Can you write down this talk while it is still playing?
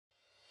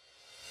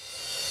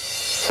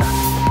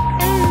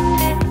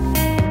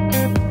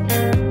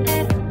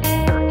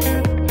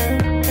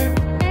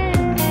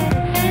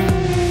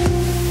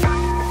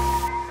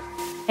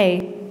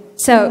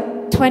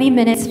So 20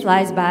 minutes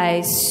flies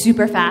by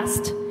super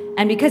fast.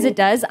 And because it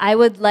does, I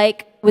would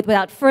like,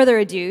 without further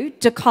ado,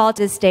 to call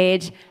to the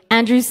stage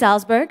Andrew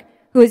Salzberg,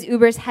 who is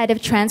Uber's head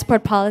of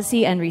transport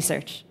policy and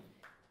research.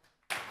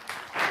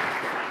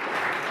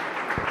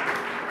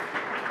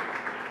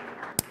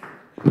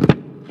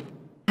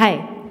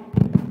 Hi.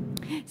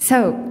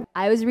 So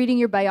I was reading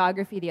your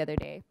biography the other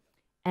day,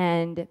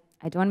 and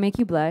I don't want to make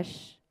you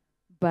blush,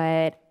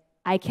 but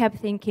I kept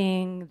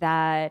thinking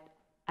that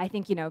I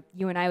think,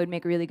 you and I would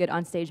make a really good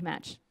on-stage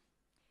match.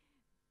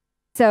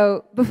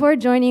 So before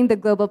joining the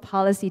global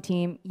policy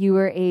team, you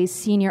were a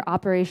senior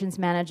operations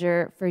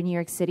manager for New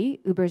York City,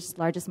 Uber's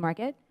largest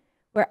market,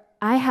 where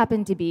I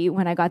happened to be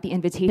when I got the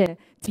invitation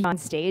to be on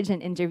stage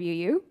and interview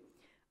you.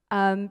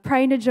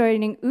 Prior to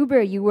joining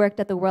Uber, you worked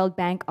at the World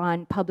Bank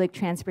on public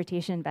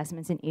transportation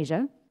investments in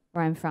Asia,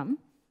 where I'm from.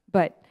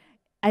 But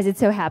as it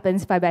so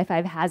happens,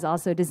 5x5 has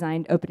also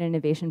designed open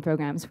innovation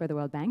programs for the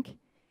World Bank.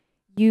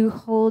 You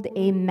hold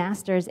a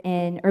master's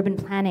in urban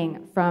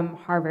planning from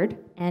Harvard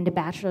and a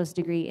bachelor's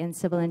degree in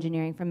civil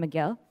engineering from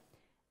McGill.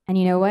 And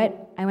you know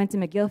what? I went to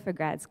McGill for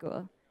grad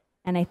school.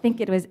 And I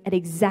think it was at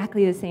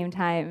exactly the same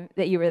time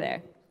that you were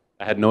there.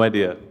 I had no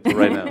idea,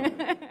 right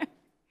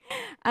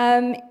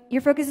now. Your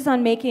focus is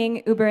on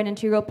making Uber an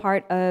integral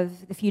part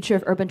of the future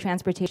of urban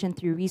transportation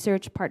through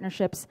research,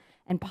 partnerships,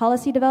 and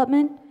policy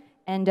development.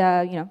 And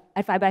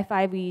at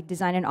 5x5, we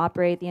design and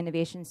operate the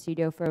innovation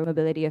studio for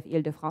mobility of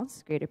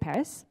Île-de-France, Greater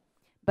Paris.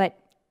 But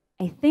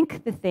I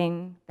think the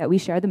thing that we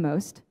share the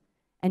most,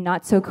 and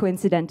not so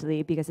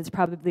coincidentally, because it's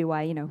probably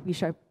why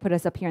Ouishare put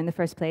us up here in the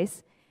first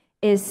place,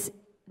 is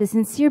the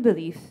sincere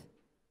belief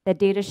that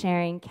data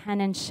sharing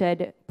can and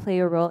should play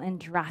a role in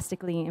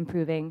drastically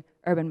improving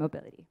urban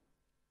mobility.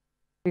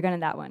 You're going to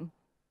that one.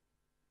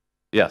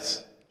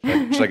 Yes.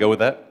 Should I go with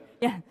that?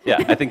 Yeah.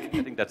 Yeah, I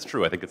think that's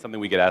true. I think it's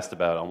something we get asked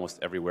about almost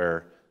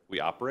everywhere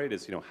we operate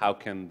is, how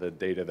can the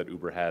data that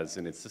Uber has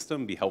in its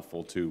system be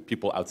helpful to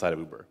people outside of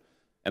Uber?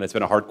 And it's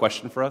been a hard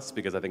question for us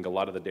because I think a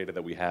lot of the data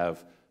that we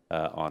have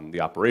on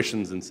the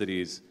operations in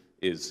cities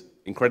is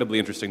incredibly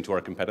interesting to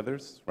our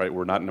competitors, right?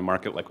 We're not in a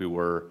market like we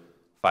were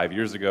 5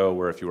 years ago,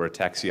 where if you were a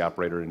taxi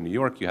operator in New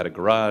York, you had a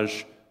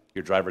garage,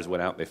 your drivers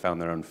went out, they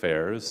found their own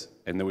fares,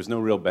 and there was no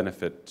real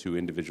benefit to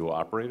individual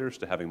operators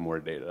to having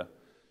more data.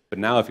 But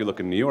now if you look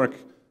in New York,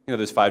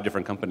 there's 5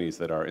 different companies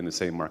that are in the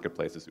same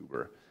marketplace as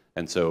Uber.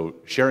 And so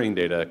sharing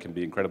data can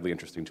be incredibly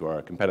interesting to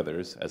our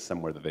competitors as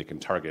somewhere that they can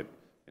target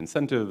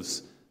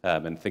incentives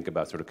and think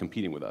about sort of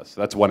competing with us. So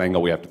that's one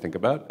angle we have to think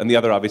about. And the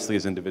other, obviously,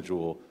 is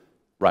individual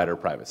rider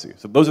privacy.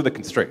 So those are the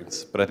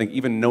constraints. But I think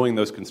even knowing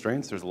those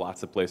constraints, there's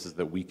lots of places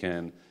that we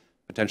can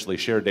potentially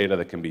share data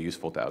that can be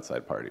useful to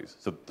outside parties.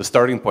 So the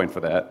starting point for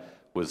that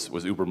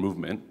was Uber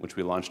Movement, which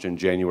we launched in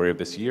January of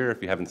this year.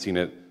 If you haven't seen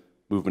it,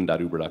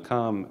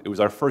 movement.uber.com. It was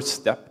our first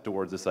step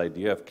towards this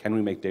idea of can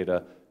we make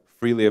data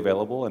freely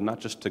available, and not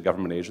just to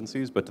government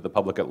agencies, but to the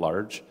public at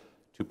large,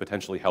 to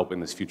potentially help in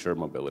this future of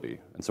mobility.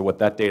 And so what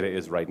that data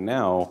is right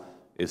now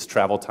is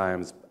travel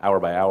times hour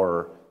by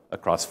hour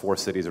across 4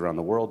 cities around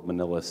the world: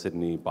 Manila,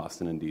 Sydney,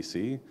 Boston, and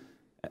DC.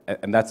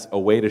 And that's a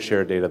way to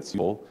share data that's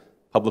useful,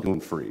 public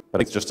and free.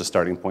 But it's just a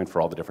starting point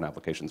for all the different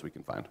applications we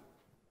can find.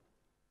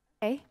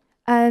 Okay,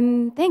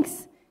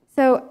 thanks.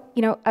 So,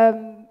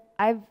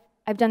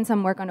 I've done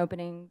some work on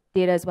opening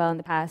data as well in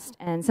the past,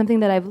 and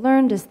something that I've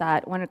learned is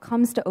that when it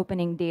comes to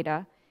opening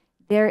data,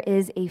 there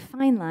is a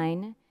fine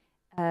line,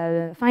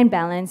 fine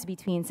balance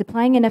between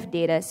supplying enough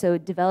data so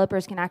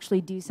developers can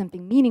actually do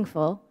something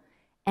meaningful,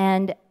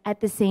 and at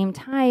the same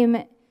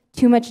time,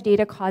 too much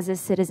data causes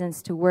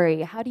citizens to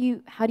worry. How do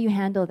you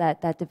handle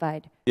that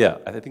divide? Yeah,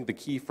 I think the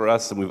key for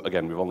us, and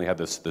we've only had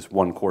this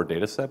one core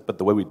data set, but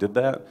the way we did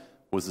that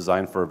was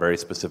designed for a very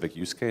specific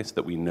use case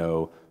that we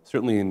know,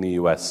 certainly in the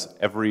US,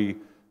 every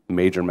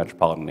major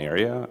metropolitan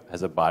area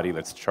has a body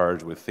that's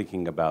charged with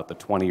thinking about the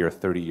 20 or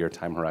 30-year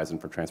time horizon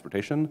for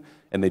transportation,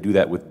 and they do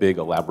that with big,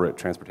 elaborate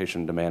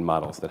transportation demand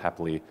models that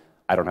happily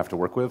I don't have to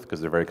work with because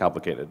they're very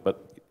complicated.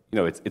 But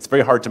it's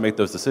very hard to make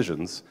those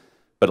decisions,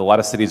 but a lot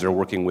of cities are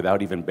working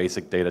without even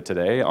basic data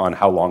today on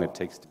how long it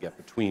takes to get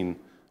between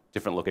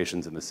different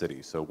locations in the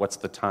city. So what's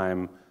the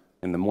time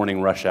in the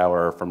morning rush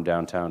hour from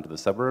downtown to the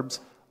suburbs?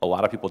 A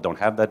lot of people don't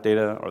have that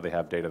data, or they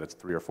have data that's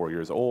 3 or 4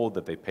 years old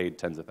that they paid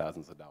tens of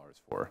thousands of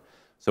dollars for.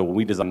 So when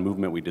we designed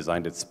Movement, we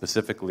designed it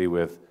specifically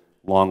with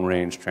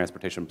long-range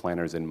transportation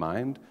planners in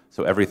mind.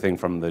 So everything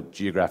from the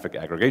geographic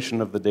aggregation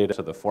of the data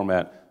to the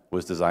format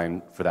was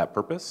designed for that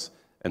purpose.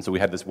 And so we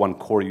had this one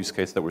core use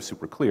case that was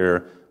super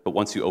clear, but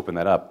once you open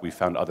that up, we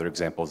found other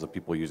examples of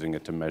people using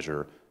it to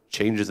measure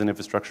changes in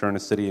infrastructure in a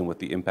city and what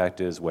the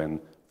impact is when,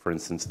 for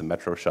instance, the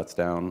metro shuts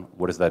down.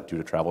 What does that do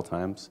to travel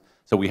times?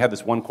 So we had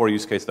this one core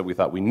use case that we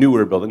thought we knew we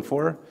were building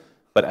for,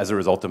 but as a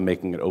result of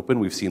making it open,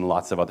 we've seen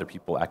lots of other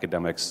people,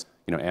 academics,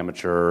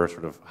 amateur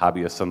sort of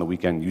hobbyists on the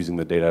weekend using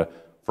the data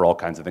for all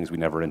kinds of things we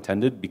never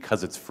intended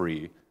because it's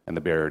free and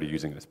the barrier to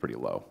using it is pretty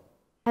low.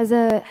 Has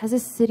a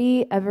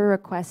city ever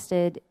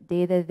requested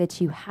data that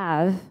you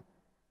have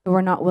but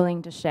we're not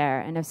willing to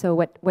share? And if so,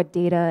 what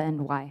data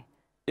and why?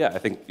 Yeah, I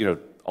think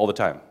all the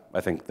time.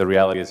 I think the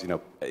reality is,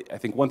 I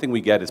think one thing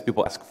we get is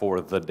people ask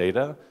for the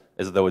data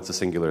as though it's a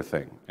singular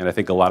thing. And I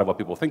think a lot of what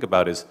people think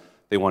about is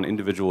they want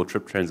individual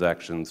trip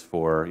transactions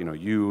for,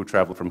 you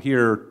travel from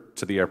here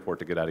to the airport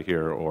to get out of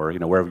here, or,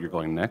 wherever you're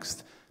going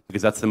next,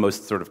 because that's the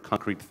most sort of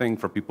concrete thing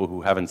for people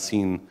who haven't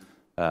seen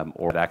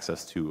or had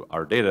access to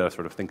our data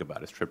sort of think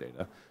about as trip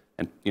data.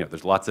 And,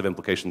 there's lots of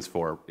implications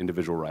for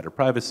individual rider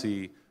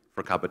privacy,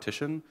 for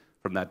competition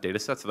from that data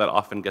set, so that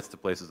often gets to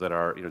places that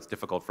are, it's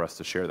difficult for us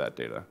to share that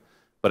data.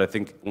 But I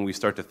think when we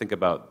start to think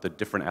about the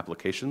different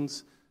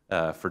applications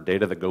for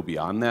data that go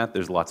beyond that,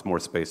 there's lots more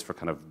space for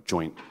kind of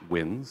joint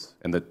wins.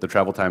 And the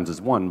travel times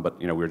is one, but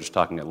we were just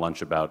talking at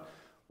lunch about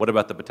what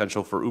about the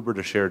potential for Uber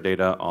to share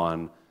data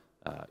on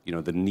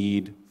the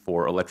need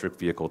for electric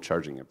vehicle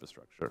charging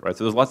infrastructure, right?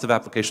 So there's lots of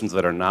applications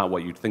that are not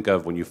what you'd think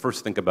of when you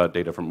first think about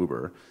data from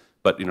Uber,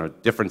 but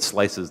different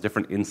slices,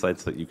 different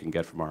insights that you can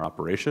get from our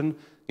operation.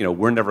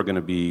 We're never going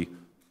to be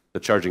the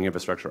charging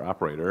infrastructure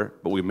operator,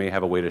 but we may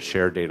have a way to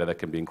share data that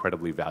can be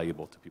incredibly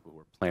valuable to people who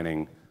are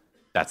planning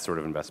that sort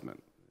of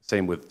investment.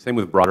 Same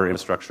with broader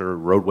infrastructure,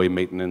 roadway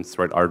maintenance,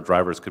 right? Our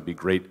drivers could be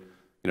great,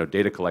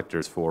 data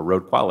collectors for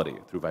road quality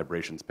through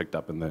vibrations picked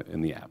up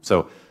in the app.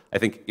 So I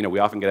think, we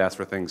often get asked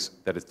for things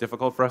that it's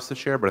difficult for us to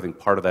share, but I think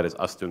part of that is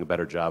us doing a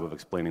better job of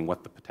explaining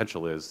what the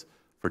potential is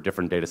for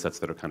different data sets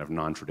that are kind of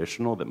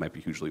non-traditional that might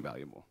be hugely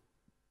valuable.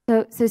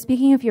 So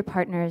speaking of your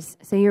partners,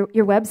 so your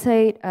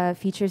website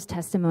features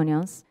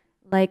testimonials,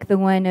 like the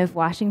one of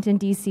Washington,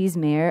 D.C.'s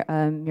Mayor,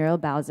 Muriel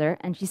Bowser,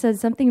 and she said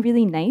something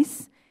really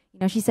nice.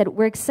 She said,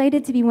 "We're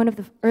excited to be one of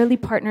the early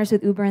partners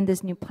with Uber in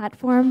this new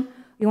platform.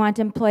 We want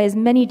to employ as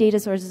many data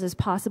sources as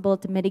possible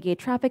to mitigate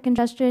traffic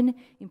congestion,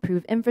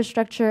 improve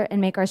infrastructure,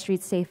 and make our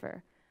streets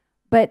safer."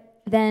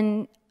 But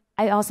then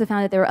I also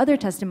found that there were other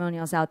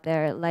testimonials out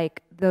there,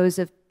 like those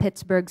of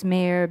Pittsburgh's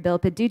Mayor Bill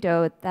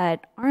Peduto,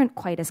 that aren't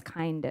quite as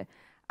kind.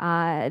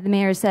 The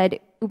mayor said,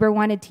 "Uber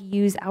wanted to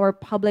use our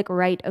public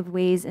right of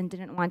ways and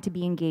didn't want to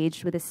be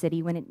engaged with a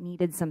city when it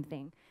needed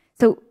something."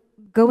 So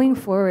going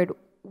forward,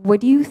 what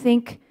do you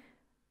think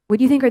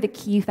are the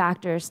key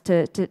factors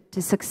to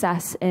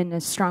success in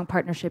a strong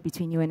partnership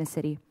between you and a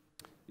city?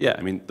 Yeah,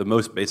 I mean, the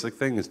most basic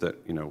thing is that,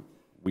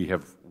 we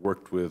have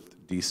worked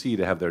with DC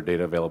to have their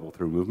data available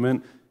through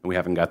Movement, and we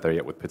haven't got there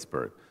yet with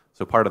Pittsburgh.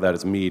 So part of that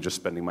is me just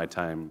spending my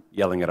time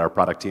yelling at our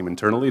product team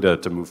internally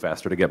to move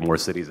faster, to get more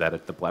cities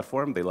added to the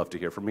platform. They love to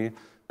hear from me.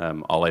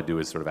 All I do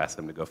is sort of ask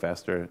them to go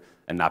faster,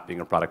 and not being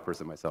a product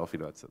person myself,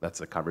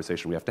 that's a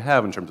conversation we have to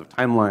have in terms of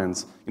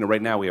timelines.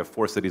 Right now we have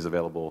 4 cities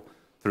available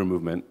through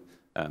Movement.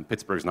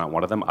 Pittsburgh's not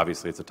one of them.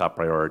 Obviously, it's a top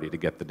priority to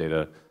get the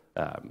data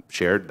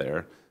shared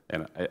there,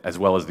 and as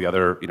well as the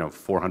other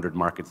 400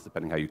 markets,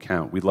 depending how you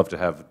count. We'd love to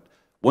have,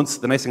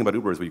 the nice thing about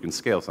Uber is you can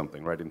scale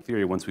something, right? In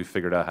theory, once we've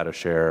figured out how to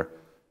share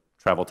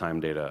travel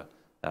time data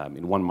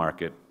in one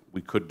market,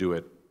 we could do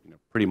it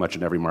pretty much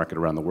in every market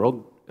around the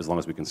world, as long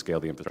as we can scale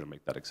the infrastructure to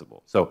make that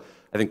accessible. So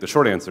I think the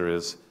short answer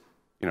is,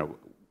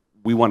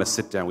 we want to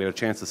sit down, we have a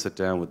chance to sit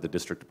down with the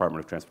District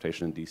Department of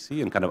Transportation in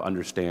DC and kind of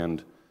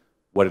understand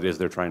what it is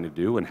they're trying to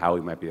do and how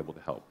we might be able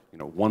to help.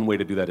 One way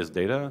to do that is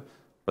data,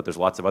 but there's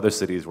lots of other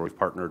cities where we've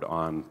partnered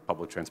on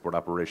public transport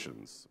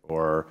operations,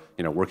 or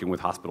working with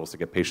hospitals to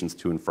get patients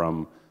to and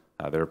from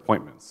their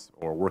appointments,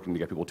 or working to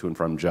get people to and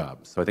from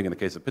jobs. So I think in the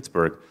case of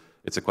Pittsburgh,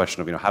 it's a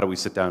question of how do we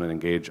sit down and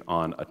engage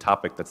on a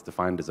topic that's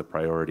defined as a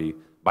priority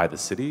by the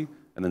city,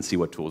 and then see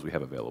what tools we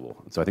have available.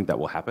 And so I think that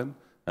will happen.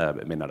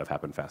 It may not have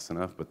happened fast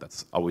enough, but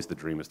that's always the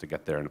dream, is to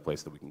get there in a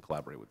place that we can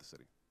collaborate with the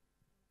city.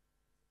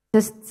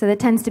 So that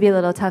tends to be a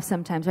little tough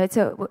sometimes, right?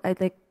 So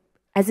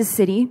as a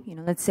city,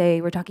 let's say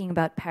we're talking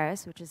about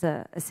Paris, which is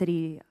a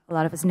city a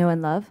lot of us know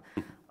and love.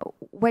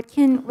 What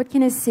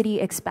can a city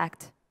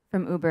expect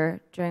from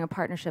Uber during a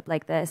partnership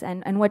like this,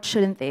 and what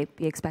shouldn't they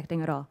be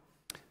expecting at all?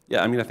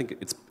 Yeah, I mean, I think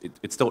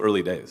it's still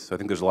early days, so I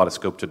think there's a lot of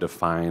scope to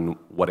define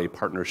what a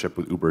partnership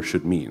with Uber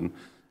should mean.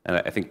 And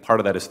I think part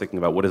of that is thinking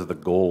about what is the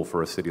goal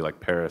for a city like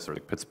Paris or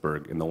like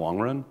Pittsburgh in the long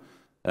run.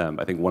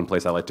 I think one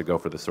place I like to go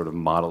for this sort of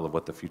model of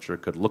what the future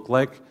could look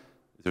like,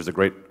 there's a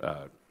great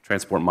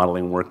transport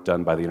modeling work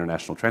done by the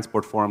International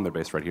Transport Forum. They're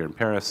based right here in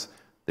Paris.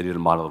 They did a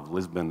model of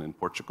Lisbon in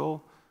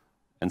Portugal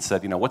and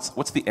said,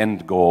 what's the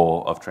end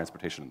goal of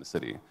transportation in the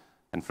city?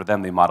 And for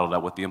them, they modeled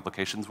out what the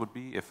implications would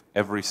be if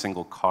every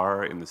single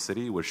car in the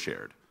city was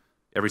shared.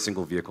 Every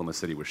single vehicle in the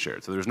city was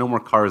shared. So there's no more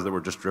cars that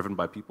were just driven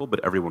by people, but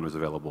everyone was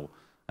available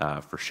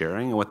for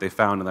sharing. And what they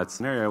found in that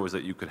scenario was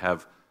that you could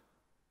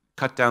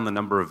cut down the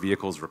number of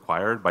vehicles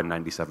required by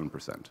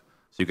 97%.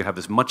 So you could have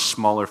this much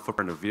smaller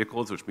footprint of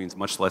vehicles, which means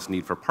much less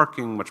need for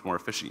parking, much more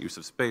efficient use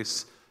of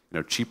space,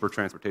 cheaper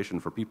transportation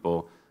for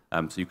people.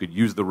 So you could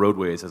use the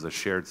roadways as a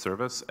shared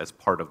service as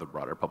part of the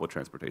broader public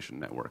transportation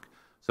network.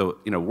 So,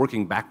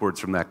 working backwards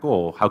from that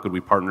goal, how could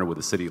we partner with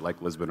a city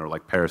like Lisbon or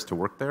like Paris to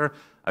work there?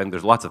 I think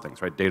there's lots of things,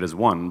 right? Data's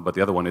one, but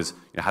the other one is,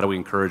 how do we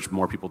encourage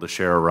more people to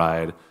share a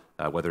ride,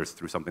 whether it's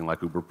through something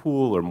like Uber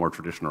Pool or more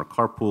traditional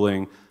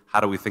carpooling? How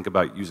do we think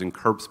about using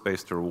curb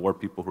space to reward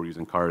people who are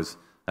using cars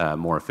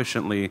more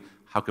efficiently?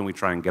 How can we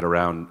try and get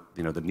around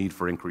the need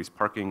for increased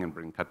parking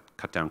and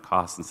cut down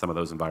costs in some of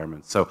those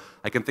environments? So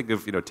I can think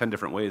of 10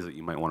 different ways that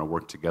you might want to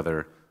work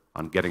together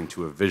on getting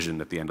to a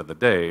vision at the end of the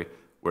day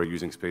where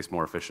using space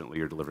more efficiently,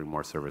 you're delivering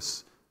more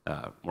service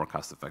more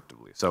cost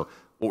effectively. So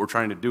what we're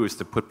trying to do is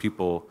to put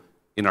people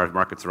in our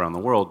markets around the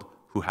world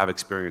who have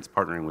experience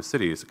partnering with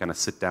cities to kind of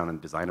sit down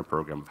and design a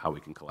program of how we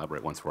can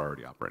collaborate once we're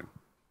already operating.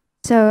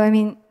 So, I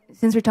mean,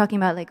 since we're talking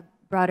about like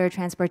broader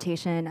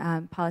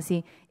transportation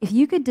policy, if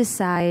you could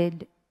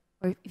decide,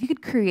 or if you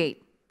could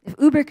create, if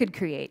Uber could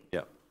create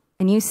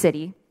a new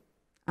city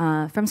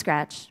from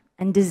scratch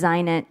and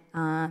design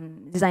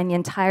the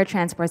entire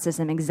transport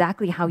system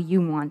exactly how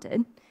you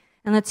wanted,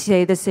 and let's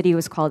say the city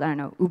was called, I don't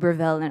know,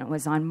 Uberville, and it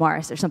was on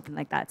Mars or something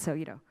like that. So,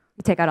 we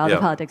take out all the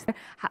politics there.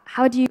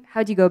 How do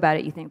you go about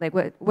it, you think? Like,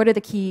 what are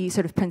the key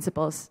sort of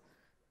principles?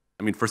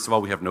 I mean, first of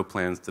all, we have no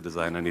plans to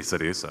design any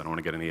cities, so I don't want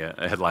to get any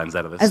headlines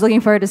out of this. I was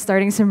looking forward to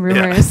starting some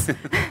rumors. Yeah.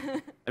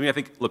 I mean, I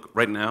think, look,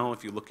 right now,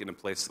 if you look in a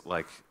place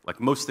like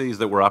most cities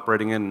that we're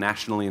operating in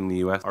nationally in the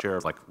U.S., our share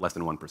is like less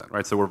than 1%,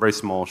 right? So we're a very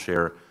small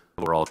share of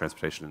overall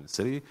transportation in the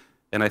city.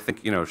 And I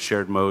think,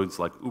 shared modes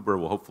like Uber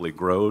will hopefully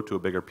grow to a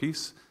bigger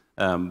piece.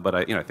 But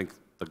I think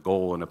the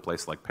goal in a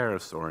place like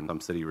Paris or in some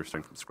city we're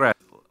starting from scratch,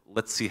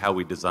 let's see how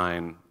we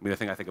design. I mean,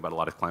 I think about a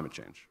lot of climate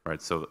change,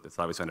 right? So it's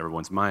obviously on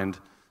everyone's mind.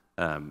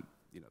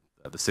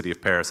 The city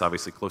of Paris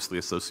obviously closely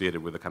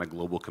associated with a kind of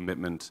global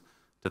commitment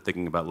to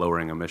thinking about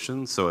lowering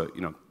emissions. So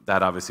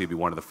that obviously would be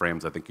one of the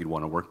frames I think you'd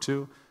want to work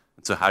to.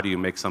 And so how do you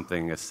make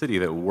something a city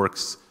that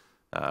works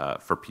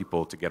for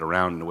people to get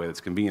around in a way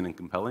that's convenient and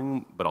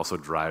compelling, but also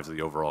drives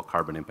the overall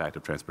carbon impact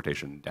of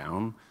transportation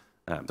down?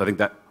 So I think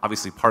that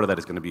obviously part of that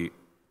is going to be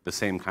the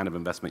same kind of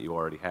investment you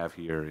already have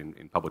here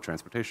in public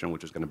transportation,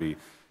 which is going to be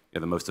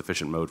the most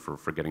efficient mode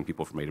for getting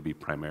people from A to B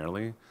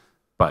primarily.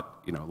 But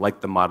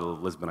like the model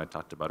of Lisbon I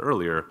talked about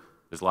earlier,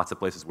 there's lots of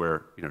places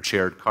where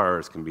shared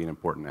cars can be an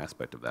important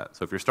aspect of that.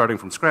 So if you're starting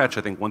from scratch,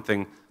 I think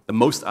the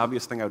most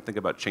obvious thing I would think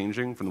about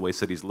changing from the way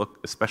cities look,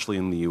 especially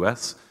in the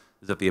US,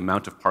 is that the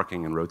amount of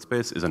parking and road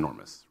space is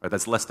enormous. Right?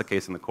 That's less the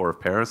case in the core of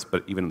Paris,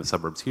 but even in the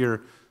suburbs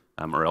here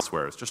or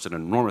elsewhere, it's just an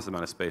enormous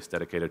amount of space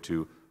dedicated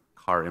to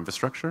car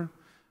infrastructure.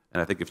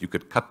 And I think if you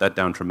could cut that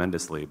down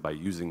tremendously by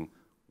using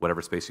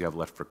whatever space you have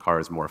left for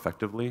cars more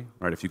effectively,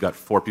 right? If you got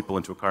 4 people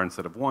into a car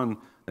instead of 1,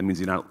 that means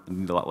you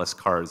need a lot less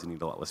cars, you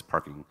need a lot less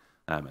parking.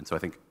 And so I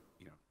think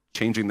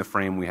changing the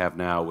frame we have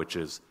now, which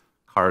is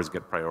cars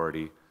get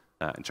priority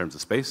in terms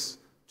of space,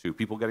 to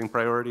people getting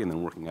priority, and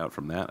then working out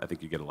from that, I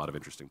think you get a lot of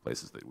interesting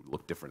places that would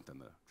look different than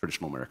the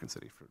traditional American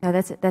city. Yeah,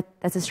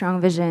 that's a strong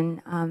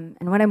vision.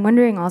 And what I'm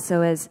wondering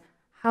also is,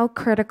 how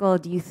critical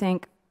do you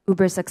think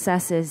Uber's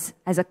success is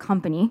as a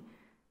company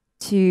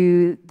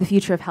to the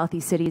future of healthy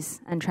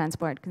cities and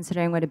transport,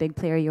 considering what a big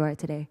player you are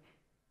today?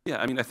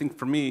 Yeah, I mean, I think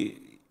for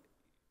me,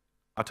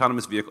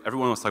 autonomous vehicle,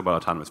 everyone wants to talk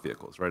about autonomous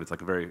vehicles, right? It's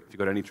like if you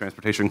go to any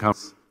transportation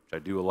conference, which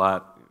I do a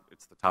lot,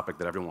 it's the topic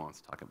that everyone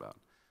wants to talk about.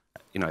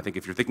 I think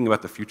if you're thinking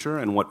about the future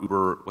and what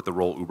the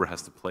role Uber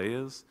has to play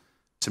is,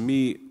 to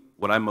me,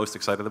 what I'm most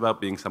excited about,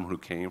 being someone who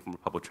came from a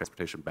public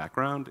transportation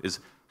background, is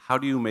how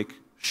do you make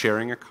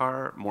sharing a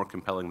car more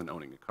compelling than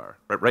owning a car?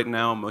 Right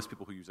now, most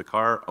people who use a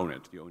car own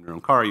it. You own your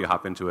own car, you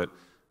hop into it,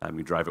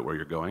 you drive it where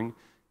you're going.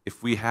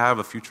 If we have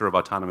a future of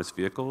autonomous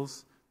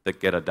vehicles that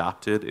get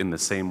adopted in the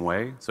same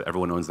way, so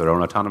everyone owns their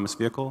own autonomous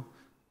vehicle,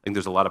 I think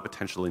there's a lot of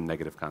potentially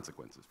negative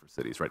consequences for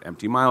cities, right?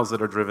 Empty miles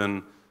that are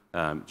driven,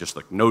 just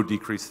like no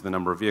decrease in the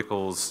number of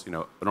vehicles,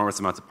 enormous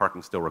amounts of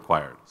parking still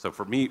required. So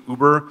for me,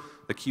 Uber,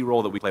 the key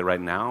role that we play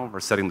right now, or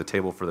setting the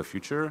table for the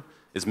future,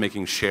 is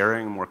making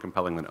sharing more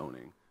compelling than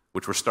owning,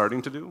 which we're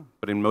starting to do,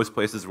 but in most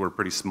places we're a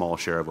pretty small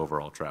share of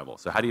overall travel.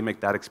 So how do you make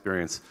that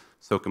experience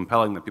so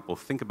compelling that people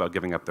think about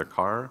giving up their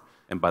car,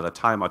 and by the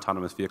time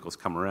autonomous vehicles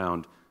come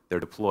around, they're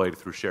deployed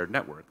through shared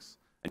networks,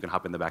 and you can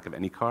hop in the back of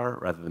any car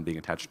rather than being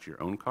attached to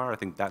your own car? I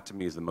think that, to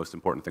me, is the most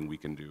important thing we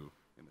can do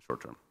in the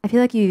short term. I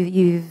feel like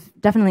you've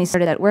definitely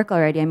started that work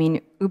already. I mean,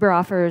 Uber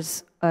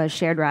offers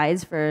shared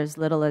rides for as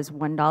little as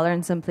 $1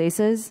 in some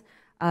places.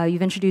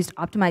 You've introduced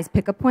optimized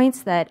pickup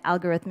points that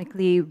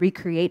algorithmically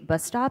recreate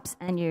bus stops,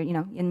 and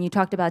you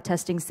talked about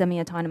testing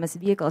semi-autonomous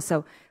vehicles.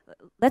 So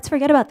let's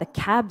forget about the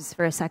cabs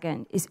for a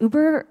second. Is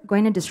Uber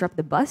going to disrupt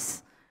the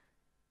bus?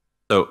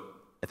 So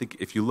I think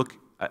if you look,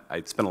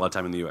 I spent a lot of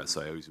time in the U.S.,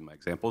 so I always use my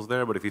examples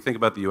there. But if you think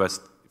about the U.S.,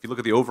 if you look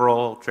at the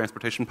overall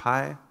transportation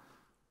pie,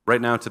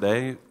 right now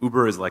today,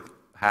 Uber is like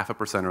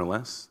 0.5% or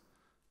less.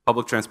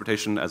 Public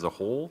transportation as a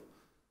whole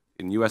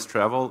in U.S.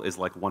 travel is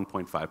like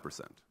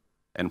 1.5%.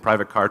 And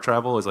private car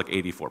travel is like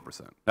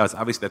 84%. Now,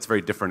 obviously, that's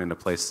very different in a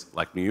place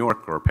like New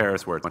York or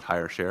Paris, where it's much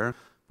higher share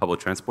public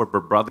transport.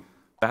 But broadly,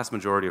 the vast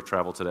majority of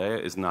travel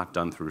today is not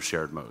done through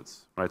shared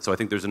modes, right? So I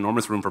think there's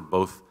enormous room for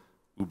both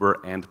Uber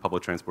and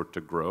public transport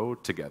to grow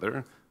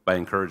together by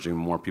encouraging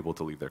more people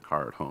to leave their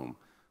car at home.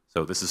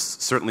 So this is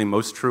certainly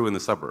most true in the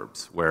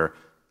suburbs, where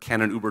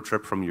can an Uber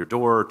trip from your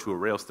door to a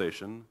rail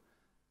station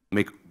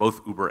make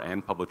both Uber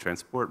and public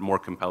transport more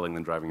compelling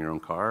than driving your own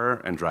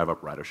car, and drive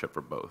up ridership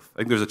for both? I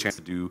think there's a chance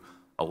to do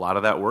a lot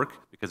of that work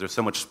because there's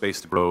so much space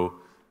to grow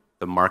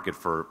the market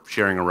for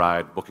sharing a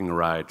ride, booking a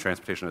ride,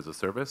 transportation as a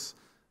service,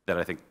 that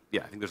I think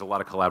there's a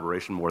lot of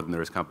collaboration more than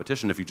there is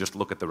competition if you just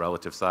look at the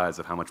relative size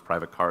of how much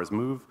private cars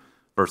move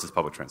versus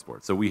public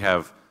transport. So we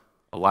have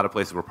a lot of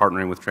places we're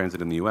partnering with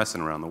transit in the US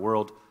and around the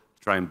world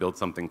to try and build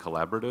something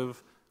collaborative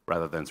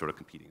rather than sort of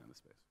competing on the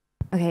space.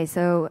 Okay,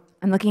 so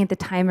I'm looking at the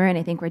timer and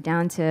I think we're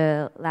down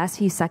to last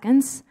few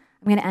seconds.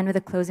 I'm going to end with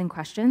a closing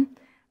question.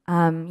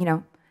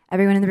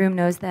 Everyone in the room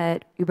knows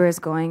that Uber is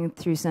going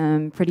through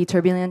some pretty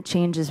turbulent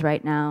changes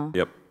right now.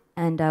 Yep.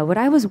 And what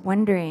I was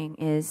wondering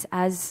is,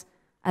 as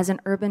an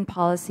urban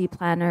policy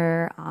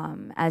planner,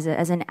 as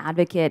an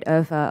advocate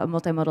of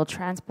multimodal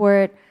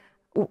transport,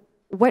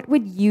 what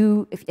would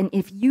you,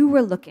 if you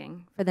were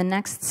looking for the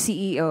next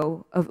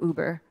CEO of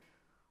Uber,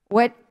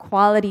 what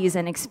qualities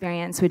and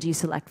experience would you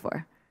select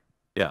for?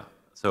 Yeah,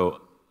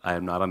 so I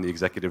am not on the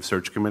executive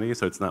search committee,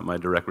 so it's not my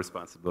direct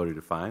responsibility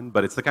to find,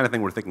 but it's the kind of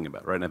thing we're thinking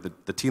about, right? And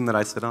the team that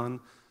I sit on,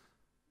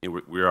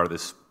 we are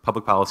this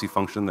public policy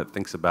function that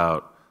thinks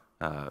about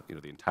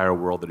the entire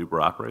world that Uber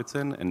operates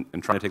in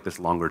and trying to take this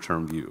longer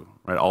term view,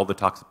 right? All the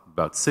talks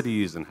about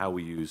cities and how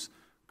we use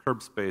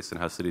curb space and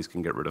how cities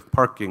can get rid of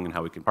parking and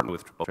how we can partner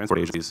with transport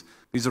agencies.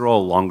 These are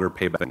all longer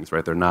payback things,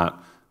 right? They're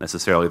not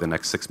necessarily the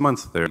next 6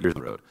 months, they're years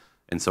down the road.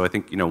 And so I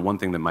think, one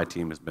thing that my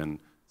team has been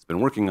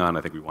working on,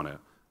 I think we want to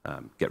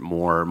get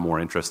more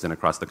interest in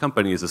across the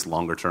company is this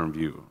longer term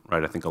view,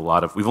 right? I think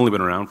we've only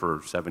been around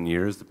for 7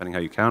 years, depending how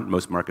you count.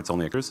 Most markets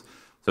only years.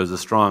 So there's a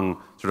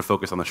strong sort of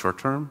focus on the short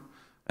term.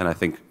 And I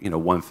think,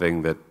 one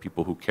thing that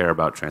people who care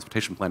about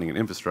transportation planning and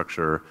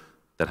infrastructure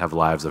that have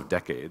lives of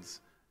decades,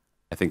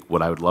 I think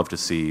what I would love to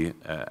see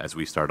as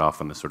we start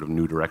off on this sort of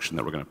new direction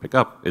that we're going to pick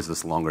up is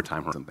this longer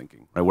time horizon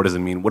thinking, right? What does it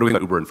mean? What do we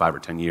think about Uber in 5 or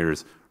 10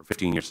 years or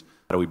 15 years?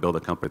 How do we build a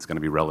company that's going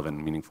to be relevant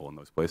and meaningful in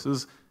those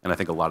places? And I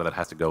think a lot of that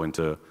has to go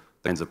into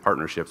kinds of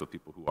partnerships with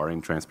people who are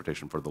in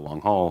transportation for the long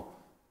haul,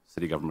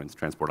 city governments,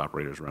 transport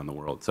operators around the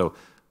world. So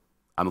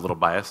I'm a little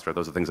biased, right?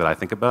 Those are things that I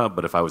think about,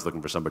 but if I was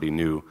looking for somebody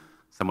new,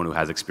 someone who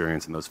has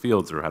experience in those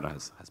fields or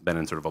has been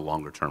in sort of a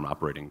longer term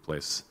operating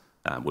place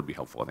would be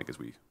helpful, I think, as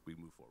we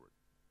move forward.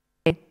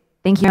 Okay.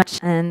 Thank you much.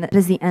 And that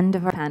is the end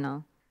of our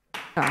panel.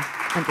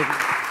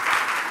 Oh,